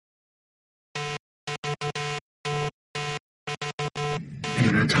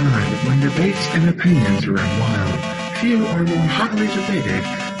a time when debates and opinions ran wild, few are more hotly debated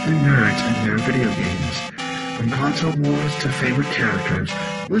than nerds and their video games. From console wars to favorite characters,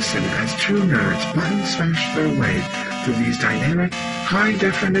 listen as true nerds button smash their way through these dynamic,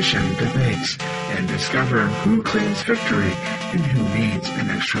 high-definition debates and discover who claims victory and who needs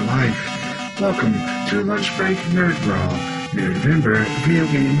an extra life. Welcome to Lunch Break Nerd Brawl, Nerdvember Video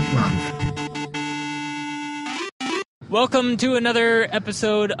Game Month. Welcome to another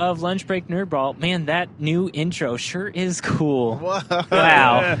episode of Lunch Break Nerd Brawl. Man, that new intro sure is cool. Whoa.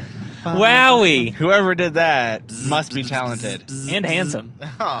 Wow. Wowie. Whoever did that must be talented. And handsome.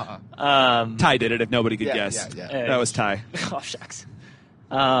 Ty did it if nobody could guess. Yeah. That was Ty. Oh, shucks.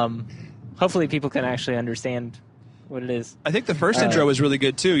 Hopefully people can actually understand what it is. I think the first intro was really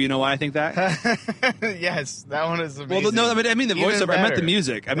good too. You know why I think that? Yes, that one is amazing. Well, no, I mean the Even voiceover. I meant the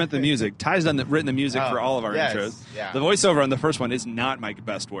better. music. Ty's written the music for all of our yes, intros. yeah. The voiceover on the first one is not my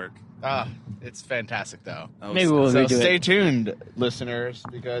best work. It's fantastic, though. Maybe we'll So redo stay it. tuned, listeners,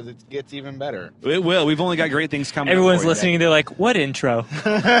 because it gets even better. It will. We've only got great things coming. Everyone's up for you. listening. They're like, what intro?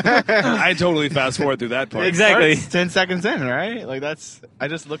 I totally fast forward through that part. Exactly. It starts 10 seconds in, right? Like that's. I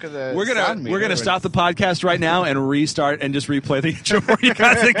just look at the. We're sound meter gonna and stop the podcast right now and restart and just replay the intro for you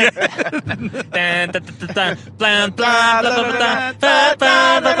guys again. Dun, dun, dun, dun, dun, blam, blam, blah, blah, blah, blah, blah,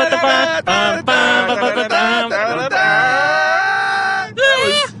 blah, blah, blah, blah, blah, blah, blah, blah, blah, blah.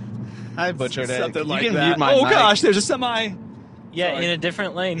 I butchered it. Something like you can that. mute my Oh mic. gosh, there's a semi. Yeah, Sorry. in a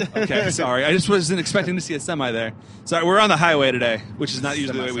different lane. Okay, sorry. I just wasn't expecting to see a semi there. Sorry, we're on the highway today, which is not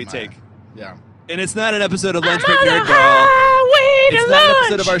usually the way we Semi. take. Yeah. And it's not an episode of Lunch Break Nerd Brawl. It's not an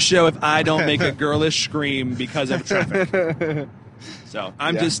episode of our show if I don't make a girlish scream because of traffic. So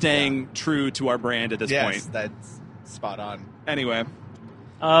I'm Yeah, just staying true to our brand at this Yes, point. that's spot on. Anyway,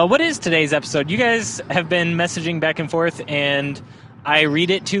 What is today's episode? You guys have been messaging back and forth, and I read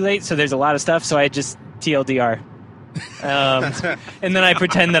it too late, so there's a lot of stuff, so I just TLDR. And then I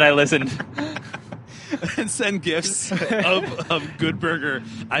pretend that I listened. and send gifts of Good Burger.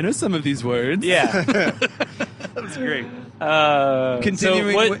 I know some of these words. Yeah. That's great.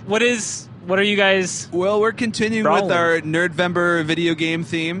 Continuing. So what are you guys? Well, we're continuing Brawling. with our Nerdvember video game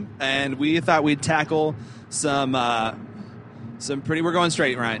theme, and we thought we'd tackle some pretty. We're going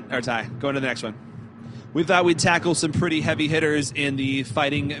straight, Ryan or Ty. Going to the next one. We thought we'd tackle some pretty heavy hitters in the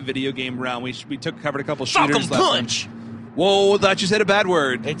fighting video game realm. We covered a couple shooters. Falcon Punch. Whoa! Thought you said a bad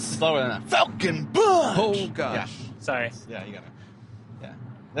word. It's slower than that. Falcon Punch. Oh gosh. Sorry. Yeah, you gotta. Yeah.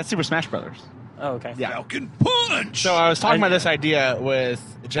 That's Super Smash Brothers. Oh, okay. Yeah. Falcon Punch. So I was talking about this idea with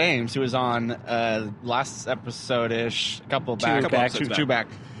James, who was on last episode-ish, a couple back. episodes Two back.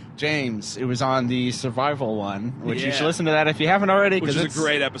 James, it was on the survival one, which you Yeah. should listen to that if you haven't already. Which 'cause is a it's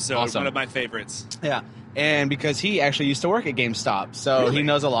great episode. awesome. One of my favorites. Yeah. And because he actually used to work at GameStop, so Really? he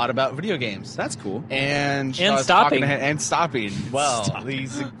knows a lot about video games. That's cool. And so I was stopping. talking to him, and stopping. Well, Stopping.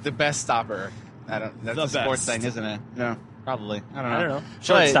 he's the best stopper. That's The a sports best. thing, isn't it? No, probably. I don't know. I don't know. But-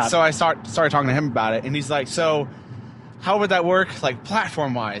 Shortstop. so I started talking to him about it, and he's like, "So, how would that work, like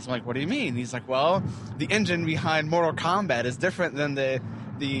platform-wise?" I'm like, "What do you mean?" He's like, "Well, the engine behind Mortal Kombat is different than the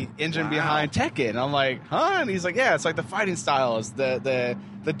engine Wow. behind Tekken." I'm like, "Huh?" And he's like, "Yeah, it's like the fighting styles, the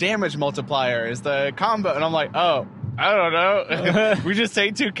damage multiplier is the combo." And I'm like, "Oh, I don't know. We just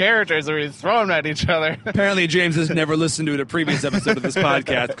take two characters and we throw them at each other." Apparently, James has never listened to a previous episode of this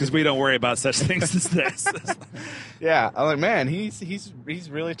podcast because we don't worry about such things as this. Yeah, I'm like, man, he's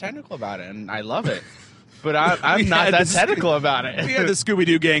really technical about it, and I love it. But I'm We not had that the technical about it. We had the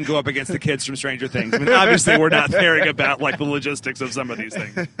Scooby-Doo gang go up against the kids from Stranger Things. I mean, obviously, we're not caring about like the logistics of some of these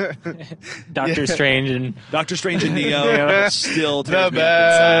things. Doctor Strange and Doctor Strange and Neo Yeah. still The tears me up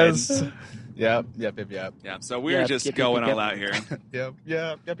best. inside. Yep. Yeah, so we're Yep, just yep, going yep, all out here. Yep.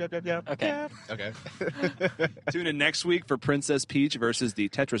 Okay. Okay. Tune in next week for Princess Peach versus the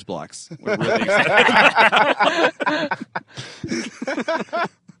Tetris blocks. We're really excited.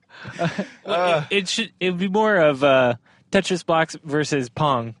 It would be more of Tetris blocks versus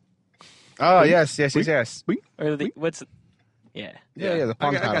Pong, Oh yes. or what's? Yeah, Yeah. The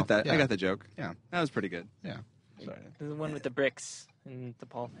Pong I got that. paddle. I got the joke. Yeah. That was pretty good. Yeah. Sorry. the one with the bricks and the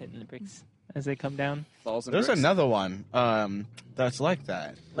ball hitting the bricks as they come down. Balls and There's bricks. another one that's like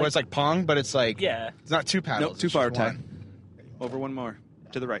that, where it's like Pong, but it's like Yeah. it's not two paddles. Nope, too it's far, just Ty. one. Over one more.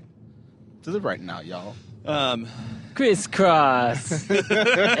 To the right. To the right now, y'all. Crisscross.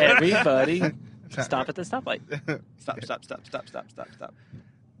 Everybody, stop at the stoplight. Stop.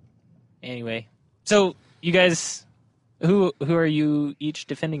 Anyway, so you guys Who are you each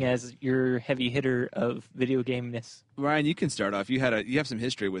defending as your heavy hitter of video game-ness? Ryan, you can start off. You have some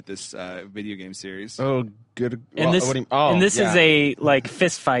history with this video game series. Oh, good. And this, what do you- oh, and this yeah. is a like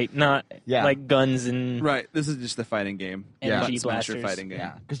fist fight, not Yeah. like guns and Right. This is just the fighting game. And Button G smasher blasters. fighting game.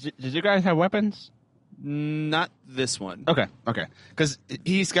 Yeah. Because did you guys have weapons? Not this one. Okay. Because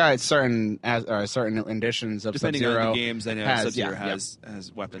he's got certain renditions of Depending Sub-Zero. on the games, I know has- Sub-Zero yeah, yeah.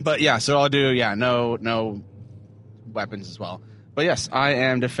 has weapons. But yeah, so I'll do no weapons as well. But yes, I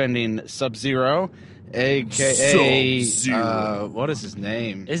am defending Sub-Zero, aka Sub-Zero. what is his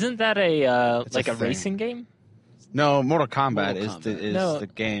name? Isn't that a It's like a a thing. racing game? No, Mortal Kombat Mortal is Kombat. No. the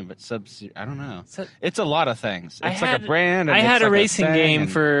game, but Sub-Zero, I don't know. So- It's a lot of things. I It's like had- a brand. And I it's had a like racing thing, game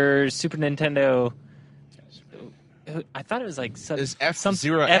and for Super Nintendo. I thought it was like Is some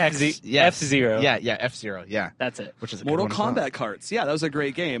F-Zero F-Z- X? Yes. F-Zero. Yeah, F-Zero. Yeah, That's it. which is a Mortal good one as well. Kombat carts. Yeah, that was a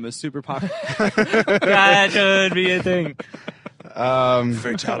great game. It was super popular. That should be a thing.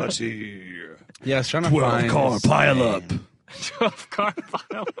 Fatality. Yeah, I was trying to find his name. 12 car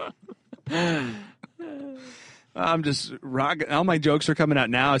pile. I'm just rocking. All my jokes are coming out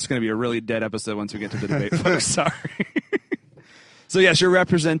now. It's going to be a really dead episode once we get to the debate, folks. Sorry. So yes, you're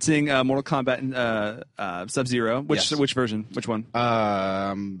representing Mortal Kombat and Sub-Zero. Yes. Which version? Which one?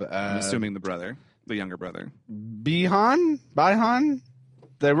 I'm I'm assuming the younger brother, Bihan,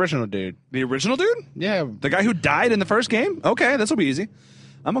 the original dude. the original dude, Yeah, the guy who died in the first game. Okay, this will be easy.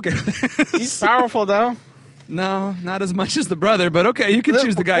 I'm okay with this. he's powerful though. No, not as much as the brother, but okay, you can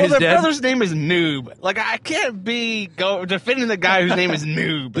choose the guy well, who's the dead. brother's name is Noob. Like I can't be defending the guy whose name is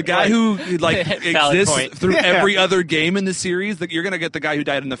Noob. The guy who like Valid exists point. through Yeah. every other game in the series. That you're gonna get the guy who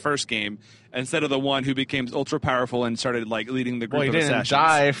died in the first game instead of the one who became ultra powerful and started like leading the group Well, he of didn't assassins.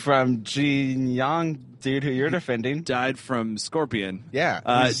 die from Jin Yang, dude, who you're defending. Died from Scorpion.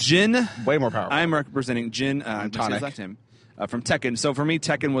 Yeah, he's Jin. way more powerful. I'm representing Jin. I'm gonna say his Tonic. last name. From Tekken. So for me,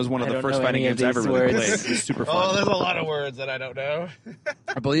 Tekken was one of I the don't first know fighting any of games I ever these really words. played. It was super Oh, fun. there's a lot of words that I don't know.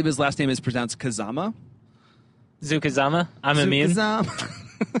 I believe his last name is pronounced Kazama. Zukazama. I'm immune.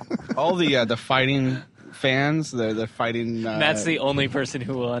 Zukazama. All the fighting fans, the fighting. That's the only person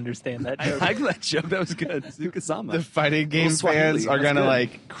who will understand that I joke. like that joke. That was good. Zukazama. the fighting game Little Swahili. fans are That's gonna good.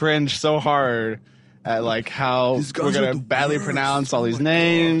 like cringe so hard at like how These guys we're are gonna the badly worst. pronounce all these Oh my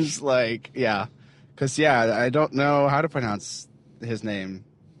names. Like, yeah, because I don't know how to pronounce his name.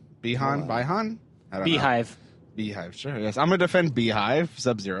 Bihan. I don't know. Beehive. Beehive. Sure. Yes, I'm gonna defend Beehive.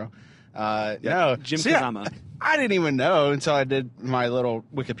 Sub-Zero. No, Jim See, I- Kazama. I didn't even know until I did my little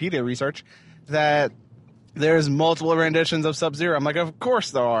Wikipedia research that there's multiple renditions of Sub-Zero. I'm like, of course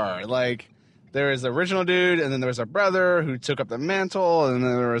there are. Like, there is the original dude, and then there was a brother who took up the mantle, and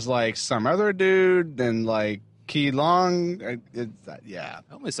then there was like some other dude, and like Ki Long. Yeah,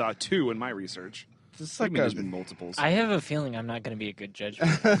 I only saw 2 in my research. it's Like like there's a. been multiples. I have a feeling I'm not going to be a good judge.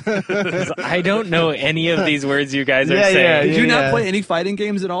 'Cause I don't know any of these words you guys are Yeah, saying. Did you not yeah. play any fighting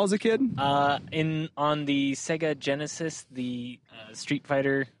games at all as a kid? On the Sega Genesis, the Street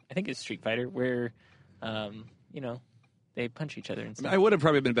Fighter, I think it's Street Fighter, where they punch each other and stuff. I would have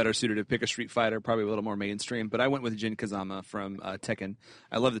probably been better suited to pick a Street Fighter, probably a little more mainstream, but I went with Jin Kazama from Tekken.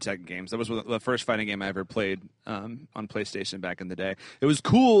 I love the Tekken games. That was the first fighting game I ever played on PlayStation back in the day. It was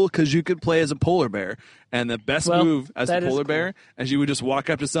cool because you could play as a polar bear, and the best Well, move as a that is polar cool. bear is you would just walk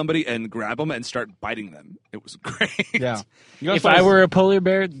up to somebody and grab them and start biting them. It was great. Yeah. If I were a polar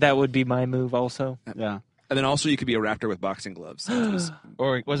bear, that would be my move also. Yeah. And then also you could be a raptor with boxing gloves. Which was,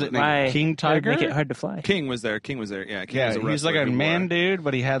 Or was it Why? King That would Tiger? make it hard to fly. King was there. Yeah, King Yeah, was a he was like wrestler a who man wore- dude,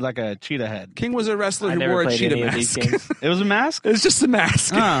 but he had like a cheetah head. King was a wrestler I who never wore a played cheetah any of these mask. games. It was a mask? It's just a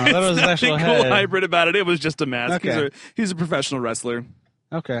mask. Oh, that was There's an actual nothing cool head. hybrid about it. It was just a mask. Okay. He's a professional wrestler.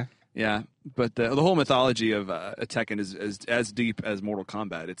 Okay. Yeah, but the whole mythology of Tekken is as deep as Mortal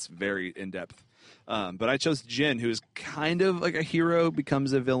Kombat. It's very in depth. But I chose Jin, who is kind of like a hero,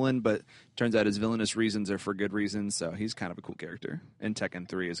 becomes a villain, but turns out his villainous reasons are for good reasons. So he's kind of a cool character. And Tekken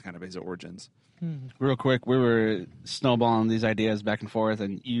 3 is kind of his origins. Real quick, we were snowballing these ideas back and forth,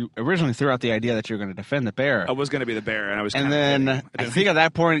 and you originally threw out the idea that you were going to defend the bear. I was going to be the bear, and I was. And kinda then kidding. I think at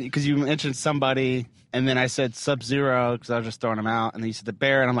that point, because you mentioned somebody, and then I said Sub-Zero because I was just throwing him out, and then you said the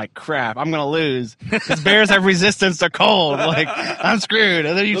bear, and I'm like, crap, I'm gonna lose because bears have resistance to cold. Like I'm screwed.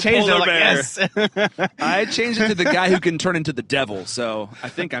 And then you The changed it. I'm polar like, bear. yes. I changed it to the guy who can turn into the devil. So I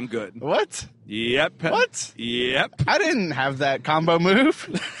think I'm good. What? Yep. What? Yep. I didn't have that combo move.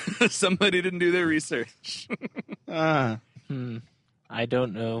 Somebody didn't do their research. I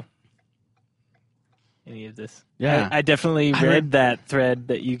don't know any of this. Yeah. I definitely I read read- that thread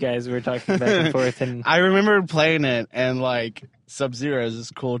that you guys were talking back and forth, and I remember playing it, and like Sub-Zero is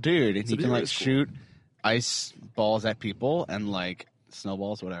this cool dude, and he can Sub-Zero like is cool. shoot ice balls at people and like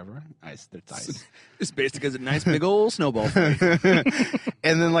snowballs, whatever. Ice, it's ice. It's basically a nice big old snowball fight.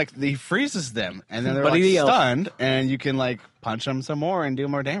 And then like he freezes them, and then they're Buddy the like Elf. stunned, and you can like punch them some more and do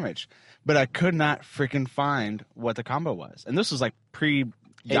more damage. But I could not freaking find what the combo was, and this was like pre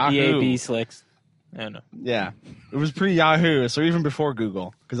Yahoo. ABAB slicks. I don't know. Yeah, it was pre Yahoo, so even before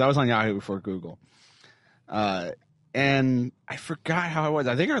Google, because I was on Yahoo before Google. And I forgot how it was.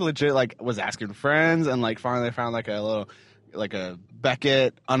 I think I legit like was asking friends, and like finally found like a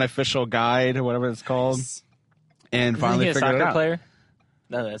Beckett unofficial guide or whatever it's called, and Isn't finally he a figured it soccer out. player?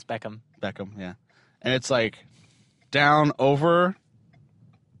 No, that's Beckham. Beckham, yeah, and it's like down over,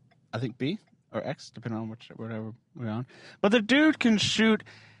 I think B or X, depending on whatever we're on. But the dude can shoot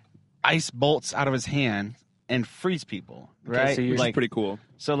ice bolts out of his hand and freeze people, right? so you're- Which like is pretty cool.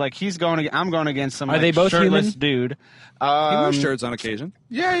 So like I'm going against some Are like, they both shirtless human? dude. He wears shirts on occasion.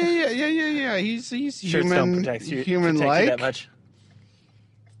 Yeah. He's Shirts don't protect you, human protect you like that much.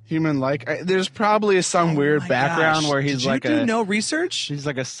 human like. There's probably some weird Oh my background gosh. where he's Did like you do a no research? he's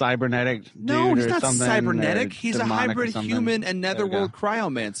like a cybernetic dude No, he's or not something, cybernetic. or He's a demonic or hybrid something. human and There we go. netherworld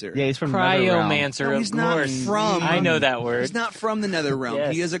cryomancer. Yeah, he's from Netherrealm. Cryomancer, No, of he's not course. from- I know that word. He's not from the netherrealm.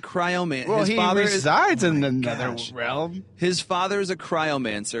 Yes. He is a cryomancer. Well, his he father is resides in the gosh. Netherrealm. his father is a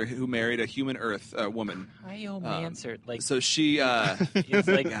cryomancer who married a human Earth woman. Cryomancer. Like, So she, he's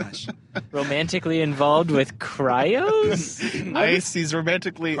like gosh, romantically involved with cryos? Ice. He's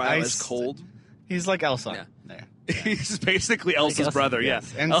romantically cryo ice is cold. He's like Elsa. Yeah. There. He's basically Elsa's Elsa, brother.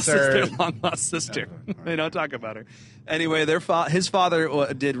 yes. Yeah, And Elsa's Sir- their long lost sister. They don't talk about her. Anyway, his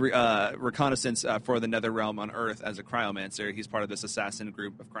father did reconnaissance for the Netherrealm on Earth as a cryomancer. He's part of this assassin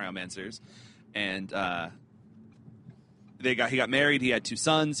group of cryomancers, and he got married. He had 2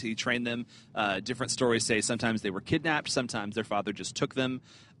 sons. He trained them. Different stories say sometimes they were kidnapped. Sometimes their father just took them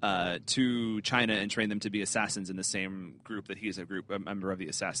to China and trained them to be assassins in the same group that he's a member of the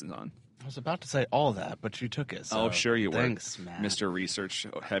assassins on. I was about to say all that, but you took it. So Oh, sure you were. Thanks, man. Mr. Research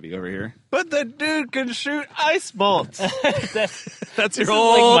heavy over here. But the dude can shoot ice bolts. That's your This is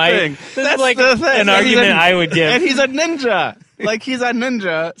whole like thing. This That's is like the thing. an And argument he's a- I would give. And he's a ninja. Like, he's a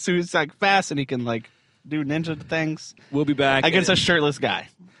ninja, so he's like fast and he can like do ninja things We'll be back against a shirtless guy.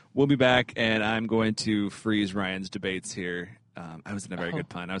 We'll be back, and I'm going to freeze Ryan's debates here. I was in a very good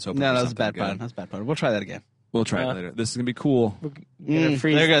pun. I was hoping. No, for that was a something bad good. pun. That's a bad pun. We'll try that again. We'll try it later. This is gonna be cool. Gonna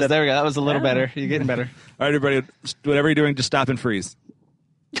freeze There goes. the- There we go. That was a little Yeah. better. You're getting better. All right, everybody, whatever you're doing, just stop and freeze.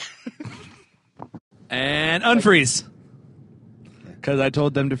 And unfreeze. Because I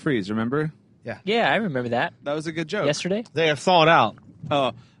told them to freeze. Remember? Yeah, I remember that. That was a good joke. Yesterday? They have thawed out.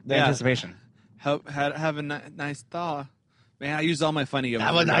 Oh, The yeah. anticipation. Have a nice thaw. Man, I used all my funny.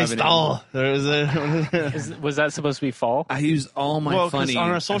 Have a nice thaw. There was a. Was that supposed to be fall? I used all my Well, 'cause funny.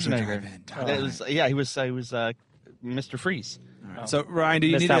 Arnold as we Schwarzenegger. drive in. It was, yeah, he was Mr. Freeze. All right. So Ryan, do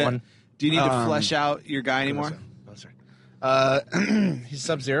you Missed need that to one. do you need to flesh out your guy anymore? Oh, sorry. He's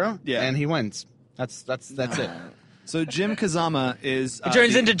Sub-Zero. Yeah. and he wins. That's it. So Jim Kazama is It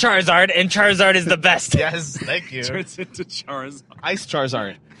turns into Charizard, and Charizard is the best. Yes, thank you. turns into Charizard. Ice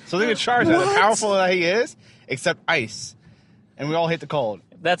Charizard. So think of Charizard, What? how powerful that he is, except ice, and we all hate the cold.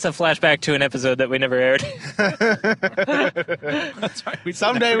 That's a flashback to an episode that we never aired. That's right.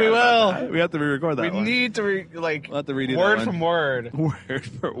 Someday we will. We have to re-record that We one. need to We'll have to redo that word one. from word, word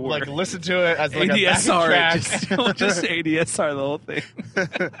for word. like listen to it as like a ADSR. backing Just, track. just ADSR the whole thing.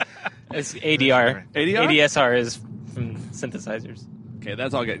 It's ADR. ADR? ADSR is from synthesizers. Okay,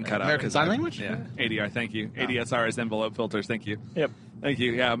 that's all getting cut out. American Sign Language? Yeah. ADR, thank you. ADSR is envelope filters, thank you. Yep. Thank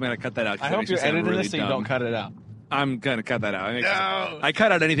you. Yeah, I'm going to cut that out. 'cause I that hope makes me you're sound editing really this so you dumb. don't cut it out. I'm going to cut that out. No. I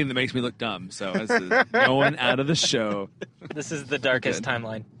cut out anything that makes me look dumb, so this is going out of the show. This is the darkest Good.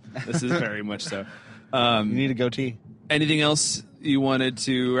 timeline. This is very much so. You need a goatee. Anything else you wanted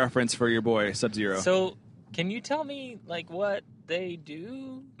to reference for your boy, Sub-Zero? So, can you tell me, like, what they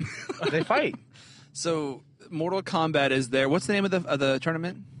do? They fight. So, Mortal Kombat is there. What's the name of the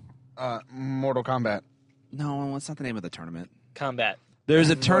tournament? Mortal Kombat. No, it's not the name of the tournament. Combat. There's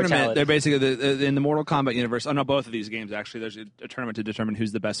a tournament. Mortality. They're basically in the Mortal Kombat universe. Oh no, both of these games actually. There's a tournament to determine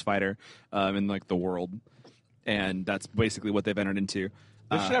who's the best fighter in like the world, and that's basically what they've entered into.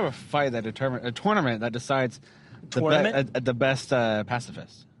 They should have a fight that determine a tournament that decides Tournament? the best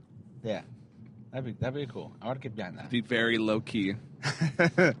pacifist. Yeah, that'd be cool. I would get behind that. Be very low key.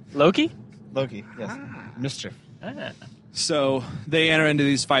 Loki? Loki, yes, mischief. Ah. So they enter into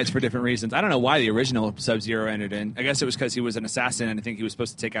these fights for different reasons. I don't know why the original Sub-Zero entered in. I guess it was because he was an assassin, and I think he was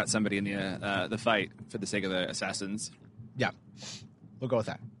supposed to take out somebody in the fight for the sake of the assassins. Yeah, we'll go with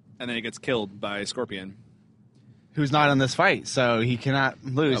that. And then he gets killed by Scorpion. who's not in this fight, so he cannot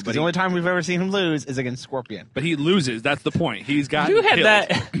lose. but Because the only time we've ever seen him lose is against Scorpion. But he loses. That's the point. He's got You had killed.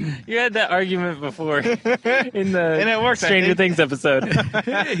 that. You had that argument before in the And it worked, I Stranger think. Things episode.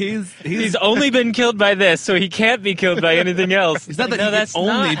 He's only been killed by this, so he can't be killed by anything else. It's not that No, he that's can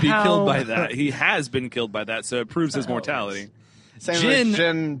only not be how- killed by that. He has been killed by that, so it proves his mortality. Same Jin- with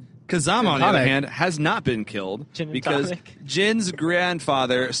Jin. Kazama, on the other Tonic. hand, has not been killed Gin and because tonic. Jin's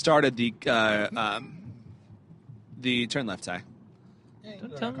grandfather started the turn left tie.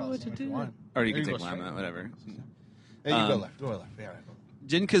 Don't tell me what to do. Or you There can you take go Lama, straight. whatever. Hey, you go left. Go left. Yeah.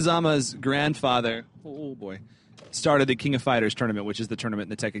 Jin Kazama's grandfather, oh boy, started the King of Fighters tournament, which is the tournament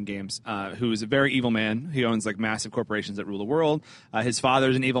in the Tekken games, who's a very evil man. He owns like massive corporations that rule the world. His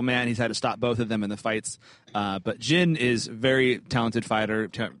father's an evil man. He's had to stop both of them in the fights. But Jin is a very talented fighter,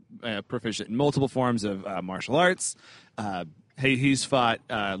 proficient in multiple forms of martial arts. He's fought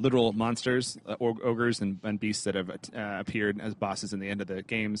literal monsters, ogres, and beasts that have appeared as bosses in the end of the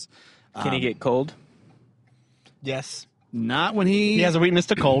games. Can he get cold? Yes. Not when he... He has a weakness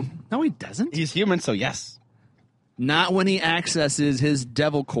to cold. No, he doesn't. He's human, so yes. Not when he accesses his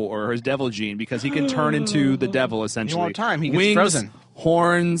devil core or his devil gene, because he can turn into the devil essentially. He won't time. He gets Wings, frozen.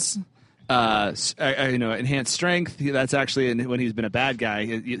 horns, enhanced strength. That's actually when he's been a bad guy.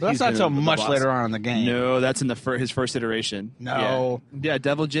 But that's not so much later on in the game. No, that's in the his first iteration. No. Yeah,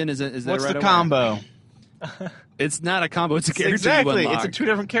 devil gin is that What's right the away? combo? It's not a combo. It's a character. Exactly. You It's a unlock. two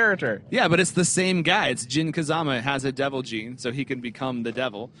different character. Yeah, but it's the same guy. It's Jin Kazama has a devil gene, so he can become the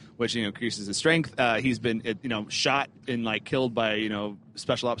devil, which increases his strength. He's been shot and killed by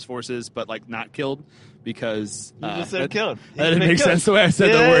special ops forces, but not killed because You just said killed. That didn't He's make been sense. The way I said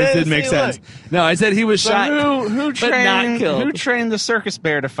killed. the words Yeah, didn't make see, sense. look. No, I said he was So shot. who but not trained killed. who trained the circus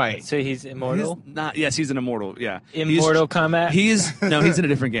bear to fight? So he's immortal? He's not. Yes, he's an immortal. Yeah, Immortal Kombat? He's in a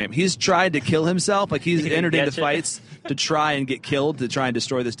different game. He's tried to kill himself. He's He entered into gets it. fights to try and get killed, to try and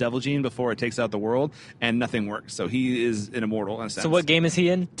destroy this devil gene before it takes out the world, and nothing works. So he is an immortal in a sense. So what game is he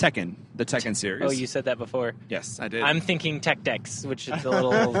in? Tekken, the Tekken series. Oh, you said that before. Yes, I did. I'm thinking Tech Decks, which is the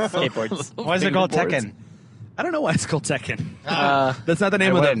little skateboards. Why is it called Fingerboards. Tekken? I don't know why it's called Tekken. Uh, That's not the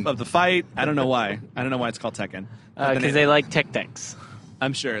name I of win. the fight. I don't know why. I don't know why it's called Tekken. Not the because name. they like Tech Decks.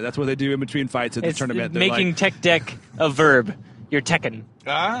 I'm sure that's what they do in between fights at the It's tournament. They're making like, Tech Deck a verb. You're Tekken.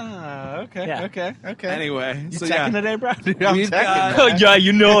 Ah, okay, Yeah. okay. anyway. You So Tekken yeah, today, bro? Dude, I'm We've Tekken. got- Oh, yeah,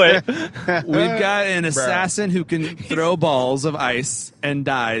 you know it. we've got an assassin who can throw balls of ice and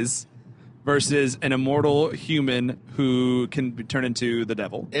dies, versus an immortal human who can turn into the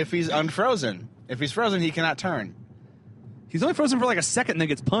devil. If he's unfrozen. If he's frozen, he cannot turn. He's only frozen for like a second and then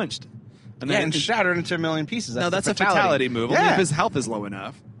gets punched. And Yeah, then and shattered into a million pieces. no, that's the a fatality move. Only Yeah, if his health is low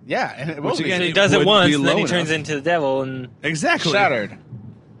enough. yeah, and it will Which be. again- So he it does it would once, be and then he low turns enough. into the devil, and Exactly. shattered.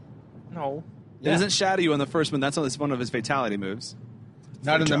 no. It doesn't shatter you on the first one. That's one of his fatality moves.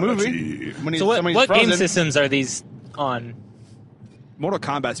 Not in the movie. When he's, So what somebody's game frozen, systems are these on? Mortal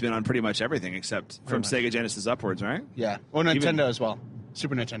Kombat's been on pretty much everything except from Pretty Sega Genesis upwards, right? Yeah, or Nintendo Even- as well.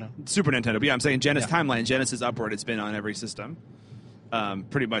 Super Nintendo. Super Nintendo. But yeah, I'm saying Genesis Yeah. timeline, Genesis upward. It's been on every system,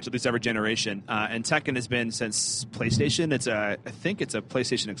 pretty much at least every generation. And Tekken has been since PlayStation. I think it's a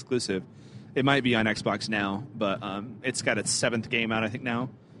PlayStation exclusive. It might be on Xbox now, but it's got its 7th game out, I think now.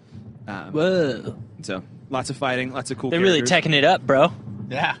 Whoa. So lots of fighting, lots of cool. They're really characters. teching it up, bro.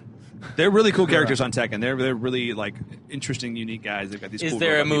 Yeah. They're really cool characters on Tekken. They're really interesting, unique guys. They've got these. Is cool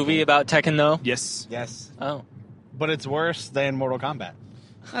there a robot movie people. about Tekken, though? Yes, Yes. Oh. But it's worse than Mortal Kombat.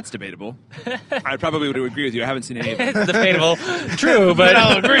 that's debatable. I probably would agree with you. I haven't seen any of them. It's debatable. True, but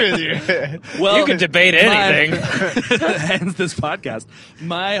I'll agree with you. you can debate anything. Hence this podcast.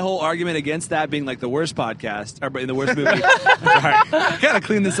 My whole argument against that being the worst podcast, or the worst movie. Sorry, I gotta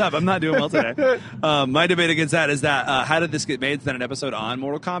clean this up. I'm not doing well today. My debate against that is that how did this get made? It's done an episode on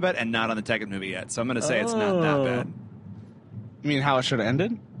Mortal Kombat and not on the Tekken movie yet. So I'm gonna say it's not that bad. You mean how it should have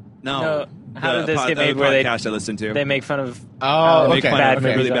ended? No, how the did this get the made where they- podcast I listened to? They make fun of Oh, They make okay. fun bad of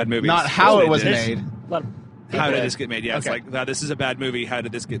movies. really bad movies. Not how That's it what was they did. made. a lot of How did Okay. this get made? Yeah, Okay. it's like, this is a bad movie. How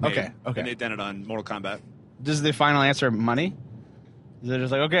did this get made? Okay, okay. And they've done it on Mortal Kombat. Does the final answer money? Is it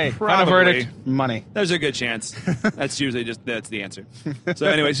just okay, final Probably. verdict, money? There's a good chance. That's usually that's the answer. So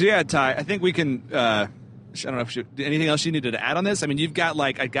anyway, so yeah, Ty, I think we can. I don't know if anything else you needed to add on this. I mean, you've got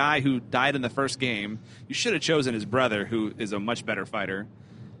a guy who died in the first game. You should have chosen his brother, who is a much better fighter.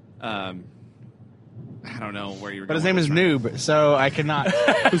 I don't know where you were. But his going name is with this, Noob, so I cannot.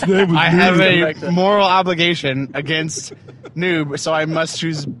 His name was I have Like a that. moral obligation against Noob, so I must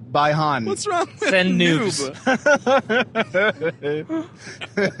choose Bai Han. What's wrong? With Send Noob?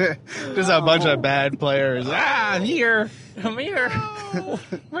 noobs. Just a bunch of bad players. Ah, here, Come here.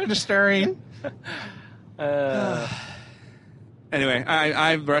 registering. Anyway,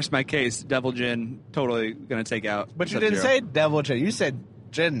 I've rushed my case. Devil Jin, totally going to take out. But you didn't Sub-Zero. say Devil Jin. You said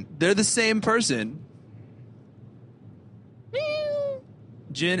Jin. They're the same person.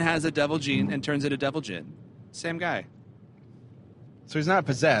 Jin has a devil gene and turns into Devil Jin. Same guy. So he's not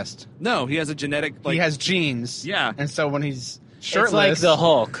possessed. No, he has a genetic. He has genes. Yeah. And so when he's It's shirtless, like the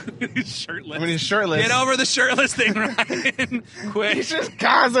Hulk. shirtless. when he's shirtless, Get over the shirtless thing, Ryan. Quick. he's just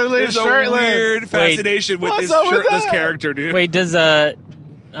constantly There's shirtless. a weird fascination with What's this up with shirtless that? character, dude. Wait, does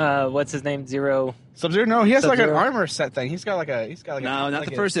what's his name? Zero. Sub-Zero? No, he has like an Sub-Zero? armor set thing. He's got like a. No, not like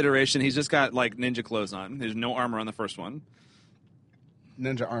the a first iteration. He's just got like ninja clothes on. There's no armor on the first one,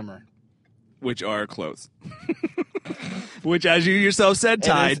 ninja armor. which are clothes. Which, as you yourself said,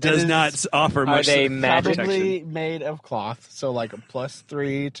 Ty, it does is- not offer Are much they magic? Probably made of cloth, so like a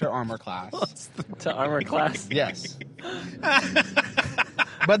 +3 to armor class. To armor class? Yes.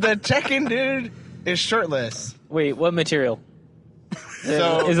 But the Tekken dude is shirtless. Wait, what material?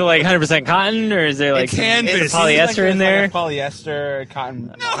 So Is it like 100% cotton, or is there like canvas. some It's polyester in there? Like a polyester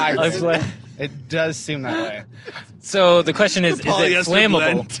cotton hybrid. It's like- It does seem that way. So the question is it Polyester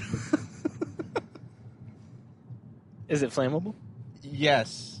flammable? blend. Is it flammable?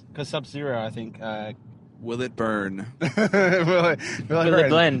 Yes, because Sub-Zero, I think. Will it burn? will it Will it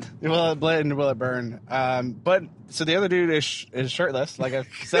blend? Will it blend? Will it burn? But so the other dude is shirtless, like I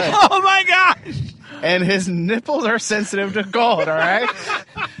said, Oh my gosh! and his nipples are sensitive to gold. All right.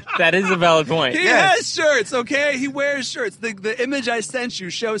 That is a valid point. He Yes. has shirts, okay? He wears shirts. The image I sent you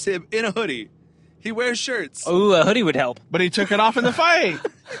shows him in a hoodie. He wears shirts. Ooh, a hoodie would help. But he took it off in the fight.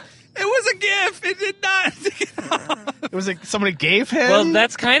 It was a gift. It did not take it off. It was like somebody gave him. Well,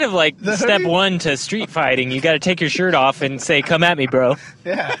 that's kind of like The step hoodie? one to street fighting. You got to take your shirt off and say, "Come at me, bro."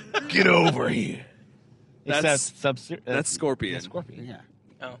 yeah. Get over here. That's- Except Sub-Zero. That's Scorpion. Yeah, Scorpion. Yeah.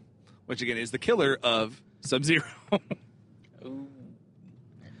 Oh. Which again is the killer of Sub-Zero. Ooh.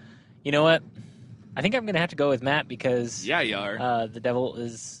 You know what? I think I'm gonna have to go with Matt because Yeah, you are. the devil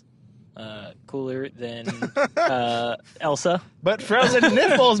is cooler than Elsa. But frozen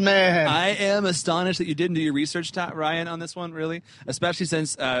nipples, man. I am astonished that you didn't do your research, Ryan, on this one. Really, especially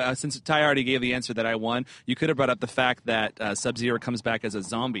since Ty already gave the answer that I won. You could have brought up the fact that Sub-Zero comes back as a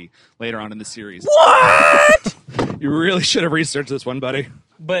zombie later on in the series. What? You really should have researched this one, buddy.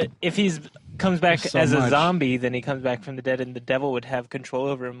 But if he's comes back So as a much. zombie, then he comes back from the dead, and the devil would have control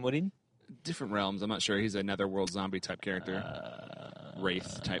over him, would he? Different realms. I'm not sure. He's a netherworld zombie type character,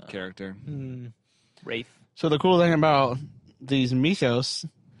 wraith type character. Wraith. So the cool thing about these mythos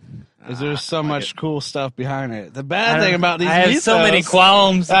is there's so like much it. cool stuff behind it. The bad thing about these I have mythos, so many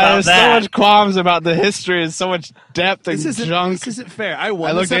qualms I about have that. so much qualms about the history and so much depth and This junk. isn't fair. I won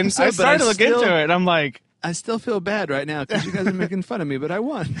I looked this in. episode, I but started to look still, into it. And I'm like, I still feel bad right now because you guys are making fun of me, but I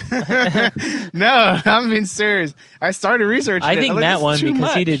won. no, I'm being serious. I started researching. I it. think I'm like, Matt this is won too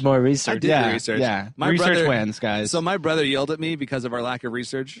because he much. did more I research. did Yeah, the research. yeah. My Research brother wins, guys. So my brother yelled at me because of our lack of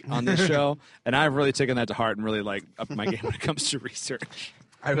research on this show, and I've really taken that to heart and really like upped my game when it comes to research,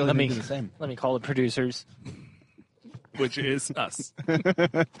 I really Let need me to do the same. let me call the producers. which is us.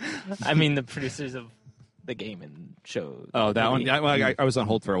 I mean, the producers of the game and show. Oh, that one. movie. Yeah, well, I was on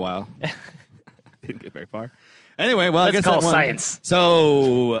hold for a while. Didn't get very far. Anyway, well, I Let's guess call that won. science.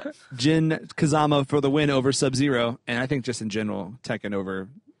 So Jin Kazama for the win over Sub-Zero, and I think just in general, Tekken over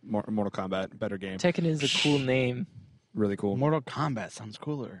Mortal Kombat, better game. Tekken is a cool name. Really cool. Mortal Kombat sounds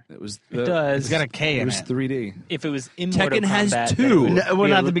cooler. It was. It does. It's got a K It in was it. 3D. If it was in Tekken Mortal has Kombat, two. then it would No, well, be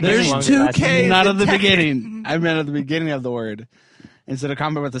not a the little beginning. bit There's longer two lasting. Ks. Not at the Tekken. beginning. I meant at the beginning of the word. Instead of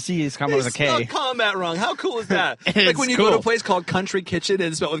combat with a C, it's combat with a K. Spelled combat wrong. How cool is that? like It's when you go to a cool. place called Country Kitchen and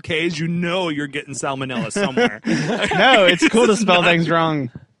it's spelled with K's, you know you're getting salmonella somewhere. No, it's cool to spell things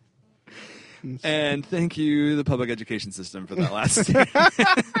wrong. And thank you, the public education system, for that last statement.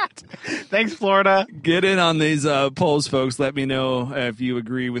 Thanks, Florida. Get in on these polls, folks. Let me know if you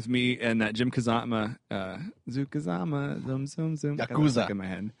agree with me and that Jim Kazama, Zukazama, Zoom. I got that Yakuza. stuck in my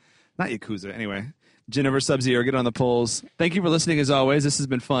head. Not Yakuza. Anyway, Jin over Sub-Zero. Get on the polls. Thank you for listening, as always. This has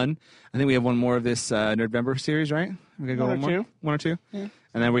been fun. I think we have one more of this Nerdvember series, right? We're gonna go One or one more, two. one or two, and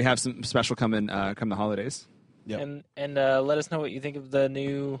then we have some special coming come the holidays. Yep. And let us know what you think of the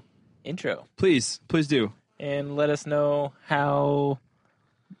new intro, Please do. and let us know how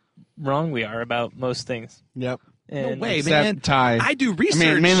wrong we are about most things. Yep. And way, Except man. Ty. I do I research.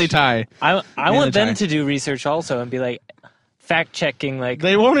 mean, mainly Ty. I Mainly want them Ty. to do research also and be like fact checking, like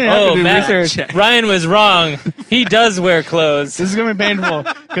They won't even have to do Matt, research. Ryan was wrong. He does wear clothes. This is gonna be painful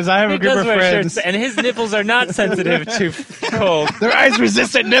because I have He a group does of wear friends. shirts, and his nipples are not sensitive to cold. They're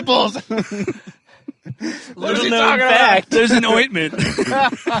ice-resistant nipples. What is Little he known talking about? fact. There's an ointment.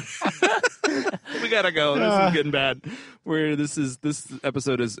 We gotta go. This is getting bad. This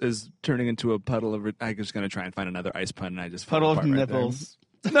episode is turning into a puddle of. I'm just gonna try and find another ice pun, and I just Puddle of fell apart right nipples.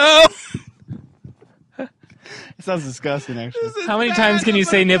 there. No. It sounds disgusting, actually. How many times can you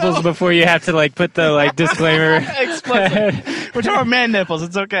say nipples before you have to like put the like disclaimer? Explicit. We're talking about man nipples.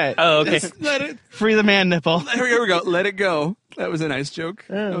 It's okay. Oh, okay. Just let it. Free the man nipple. Here we go. Let it go. That was a nice joke.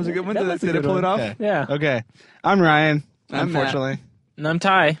 That was a good one. That was a Did I good pull it one. off? Okay. Yeah. Okay. I'm Ryan. I'm Matt. Unfortunately. And I'm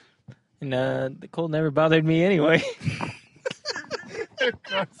Ty. And the cold never bothered me anyway.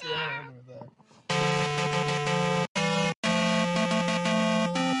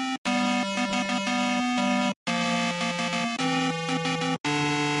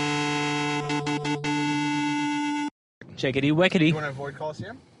 Checkity weckity. You want to avoid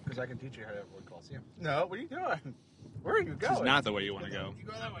Coliseum? Because I can teach you how to avoid Coliseum. No, what are you doing? Where are you going? It's not the way you want to go. You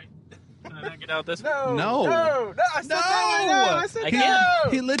go that way. Can I not get out this? No. No. No. No. I said no. I said I no.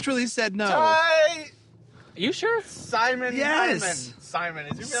 can't. He literally said no. Ty. Are you sure? Simon. Yes. Simon.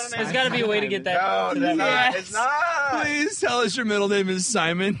 Is your middle name? There's got to be a way to get that. No, it's not. Yes. It's not. Please tell us your middle name is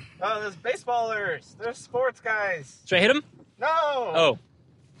Simon. Oh, there's baseballers. There's sports guys. Should I hit him? No. Oh,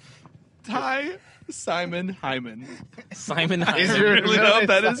 Ty Simon Hyman. Simon. Is Hyman. your Really middle hope name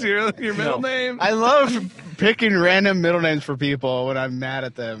that is your middle No. name. I love picking random middle names for people when I'm mad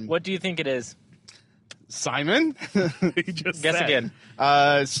at them. What do you think it is? Simon? He just Guess said.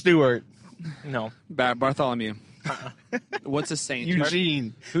 again. Stewart. No. Bartholomew. What's a saint?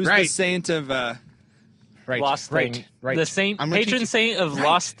 Eugene. Who's right. the saint of? Right. Lost right. thing. Right. The saint, I'm gonna patron teach saint of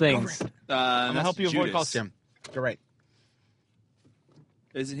lost things. I'm gonna help you avoid Judas. Coliseum. Go right.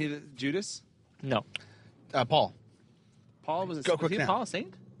 Isn't he Judas? No. Paul. Paul was Go quick he now. Paul a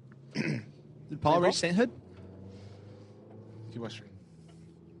saint? Did Paul reach sainthood? Key West Street.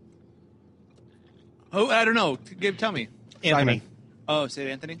 Oh, I don't know. Gabe, tell me. Anthony. Oh, Saint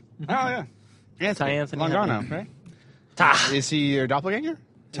Anthony. Oh yeah. Ty Anthony Longano, Hyman. right? Ta. Is he your doppelganger?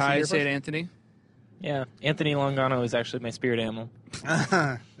 Ty Saint Anthony. Yeah. Anthony Longano is actually my spirit animal.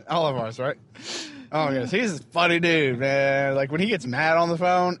 All of ours, right? Oh yes, he's a funny dude, man. Like when he gets mad on the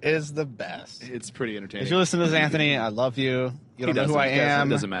phone, is the best. It's pretty entertaining. If you listen to this, Anthony, I love you. You don't know who I am,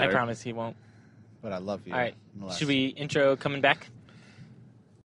 It doesn't I matter. promise he won't. but I love you. All right. nonetheless. Should we intro coming back?